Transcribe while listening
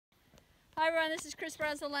Hi everyone, this is Chris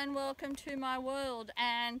Brazel and welcome to my world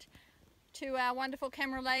and to our wonderful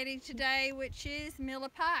camera lady today, which is Miller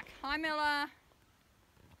Park. Hi Miller.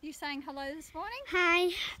 You saying hello this morning?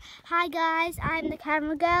 Hi guys, I'm the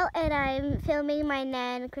camera girl and I'm filming my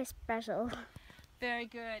nan, Chris Brazel. Very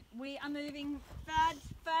good. We are moving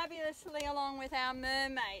fabulously along with our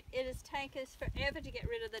mermaid. It has taken us forever to get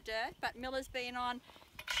rid of the dirt, but Miller's been on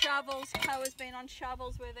shovels, Coa's been on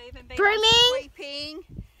shovels, we've even been on sweeping.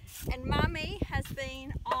 And Mummy has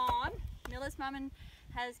been on, Miller's mum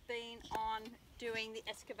has been on doing the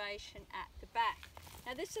excavation at the back.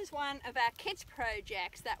 Now this is one of our kids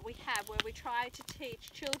projects that we have where we try to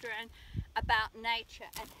teach children about nature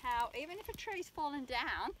and how even if a tree's fallen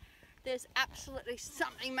down, there's absolutely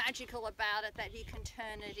something magical about it that you can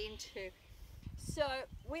turn it into. So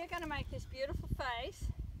we're going to make this beautiful face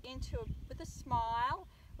with a smile.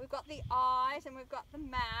 We've got the eyes and we've got the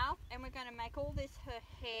mouth, and we're going to make all this her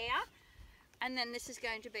hair, and then this is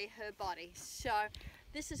going to be her body. So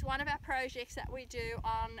this is one of our projects that we do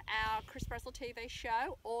on our Chris Brazel TV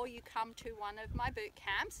show, or you come to one of my boot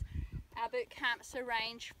camps. Our boot camps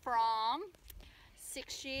range from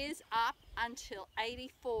 6 years up until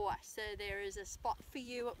 84, so there is a spot for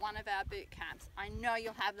you at one of our boot camps. I know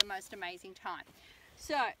you'll have the most amazing time.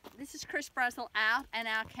 So this is Chris Brazel out and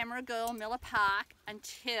our camera girl Miller Park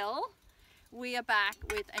until we are back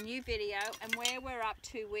with a new video and where we're up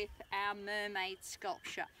to with our mermaid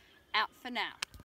sculpture. Out for now.